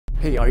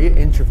Hey, are you an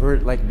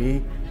introvert like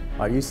me?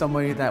 Are you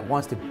somebody that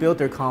wants to build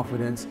their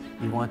confidence?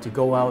 You want to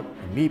go out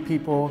and meet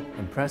people,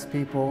 impress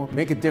people,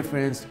 make a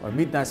difference, or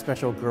meet that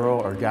special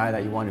girl or guy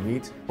that you want to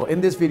meet? Well,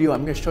 in this video,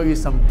 I'm going to show you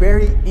some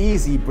very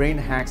easy brain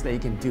hacks that you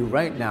can do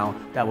right now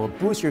that will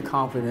boost your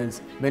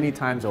confidence many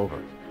times over.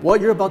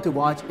 What you're about to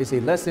watch is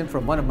a lesson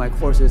from one of my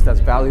courses that's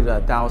valued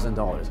at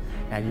 $1,000,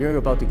 and you're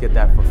about to get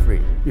that for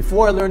free.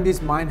 Before I learned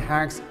these mind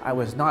hacks, I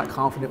was not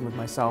confident with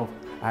myself.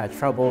 I had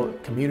trouble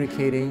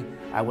communicating,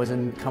 I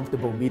wasn't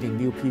comfortable meeting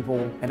new people,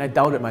 and I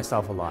doubted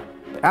myself a lot.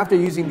 After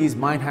using these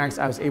mind hacks,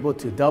 I was able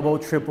to double,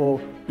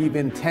 triple,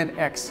 even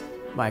 10x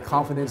my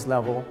confidence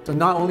level. So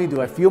not only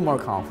do I feel more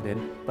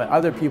confident, but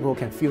other people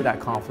can feel that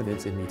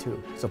confidence in me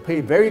too. So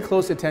pay very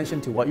close attention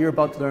to what you're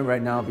about to learn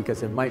right now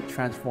because it might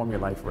transform your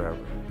life forever.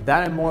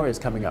 That and more is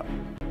coming up.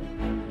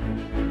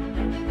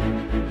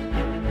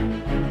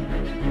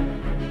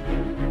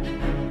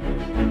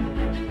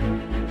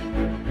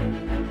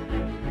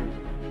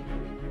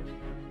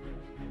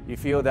 You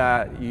feel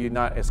that you're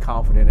not as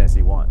confident as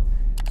you want.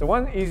 So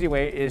one easy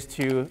way is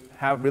to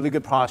have really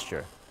good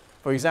posture.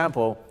 For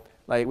example,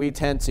 like we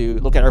tend to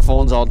look at our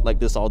phones like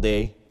this all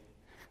day,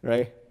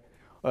 right?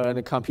 Or on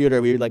the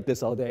computer, we're like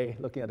this all day,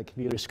 looking at the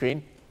computer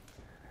screen.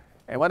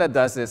 And what that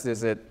does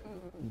is it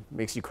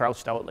makes you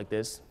crouched out like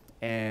this,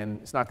 and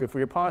it's not good for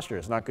your posture.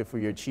 It's not good for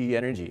your chi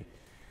energy.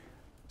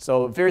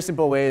 So a very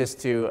simple way is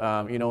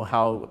to, you know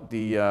how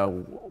the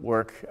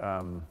work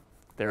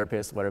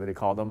therapists, whatever they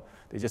call them,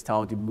 they just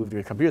tell them to move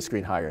their computer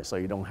screen higher so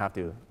you don't have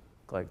to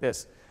go like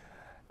this.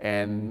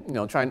 And you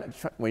know,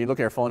 when you look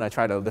at your phone, I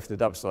try to lift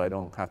it up so I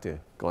don't have to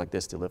go like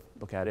this to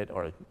look at it.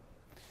 Or,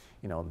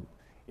 you know,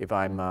 if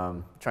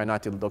I'm trying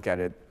not to look at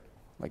it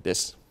like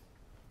this.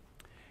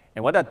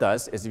 And what that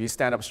does is if you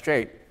stand up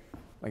straight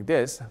like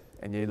this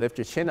and you lift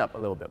your chin up a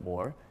little bit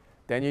more,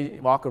 then you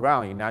walk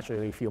around, you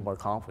naturally feel more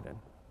confident,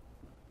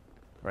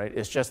 right?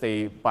 It's just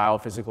a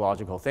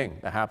biophysiological thing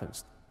that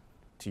happens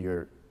to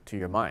your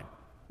mind.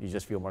 You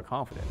just feel more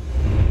confident.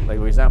 Like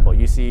for example,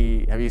 have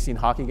you seen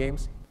hockey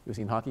games? You've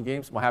seen hockey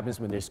games? What happens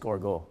when they score a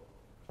goal?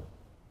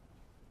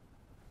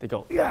 They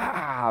go,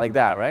 yeah, like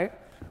that, right?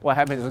 What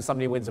happens when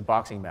somebody wins a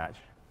boxing match?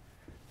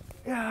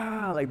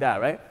 Yeah, like that,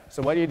 right?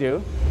 So what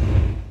do?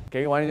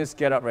 Okay, why don't you just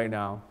get up right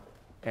now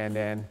and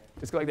then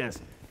just go like this.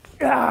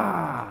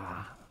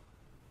 Yeah,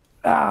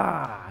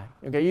 ah.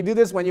 Okay, you do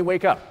this when you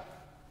wake up.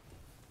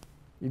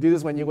 You do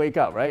this when you wake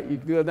up, right? You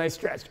do a nice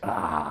stretch.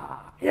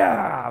 Ah,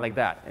 yeah, like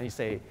that. And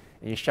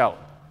you shout.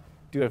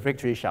 Do a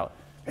victory shout.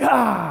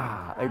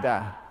 Yeah, like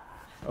that.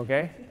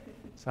 Okay?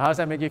 So how does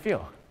that make you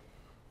feel?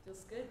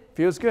 Feels good.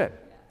 Feels good.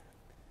 Yeah.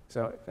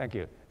 So, thank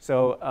you.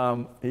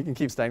 So, you can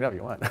keep standing up if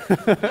you want.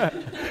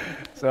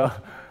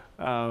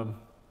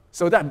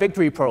 So that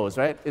victory pose,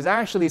 right, is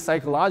actually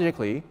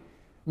psychologically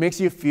makes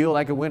you feel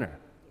like a winner.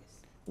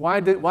 Yes. Why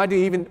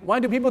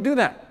do people do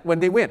that when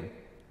they win?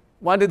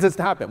 Why did this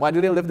happen? Why do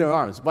they lift their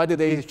arms? Why do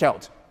they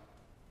shout?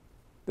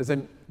 Does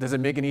it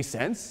make any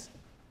sense?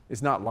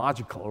 It's not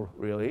logical,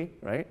 really,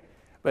 right?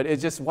 But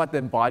it's just what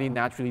the body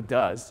naturally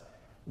does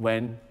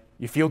when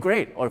you feel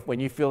great, or when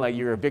you feel like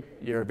you're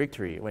a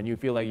victory, when you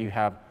feel like you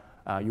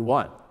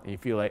won, and you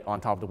feel like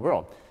on top of the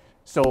world.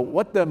 So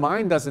what the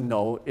mind doesn't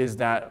know is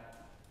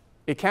that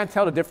it can't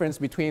tell the difference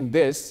between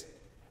this,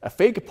 a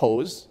fake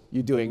pose,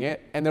 you doing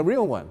it, and the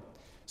real one.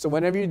 So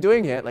whenever you're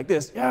doing it like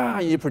this, yeah,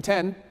 you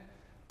pretend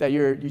that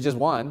you just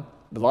won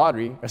the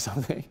lottery or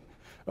something,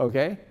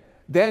 okay?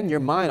 Then your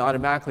mind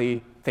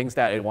automatically thinks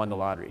that it won the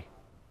lottery.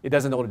 It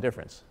doesn't know the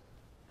difference.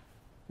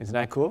 Isn't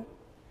that cool?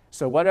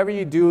 So whatever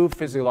you do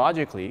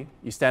physiologically,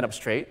 you stand up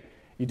straight,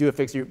 you do a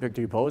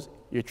victory pose,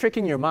 you're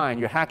tricking your mind,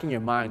 you're hacking your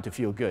mind to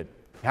feel good.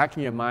 You're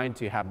hacking your mind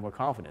to have more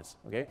confidence,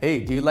 okay? Hey,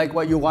 do you like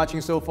what you're watching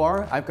so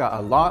far? I've got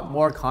a lot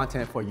more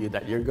content for you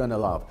that you're gonna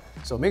love.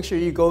 So make sure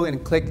you go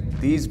and click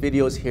these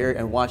videos here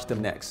and watch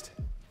them next.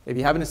 If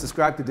you haven't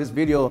subscribed to this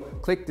video,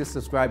 click the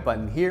subscribe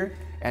button here.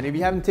 And if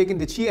you haven't taken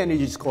the Chi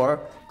Energy score,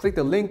 click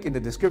the link in the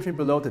description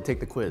below to take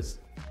the quiz.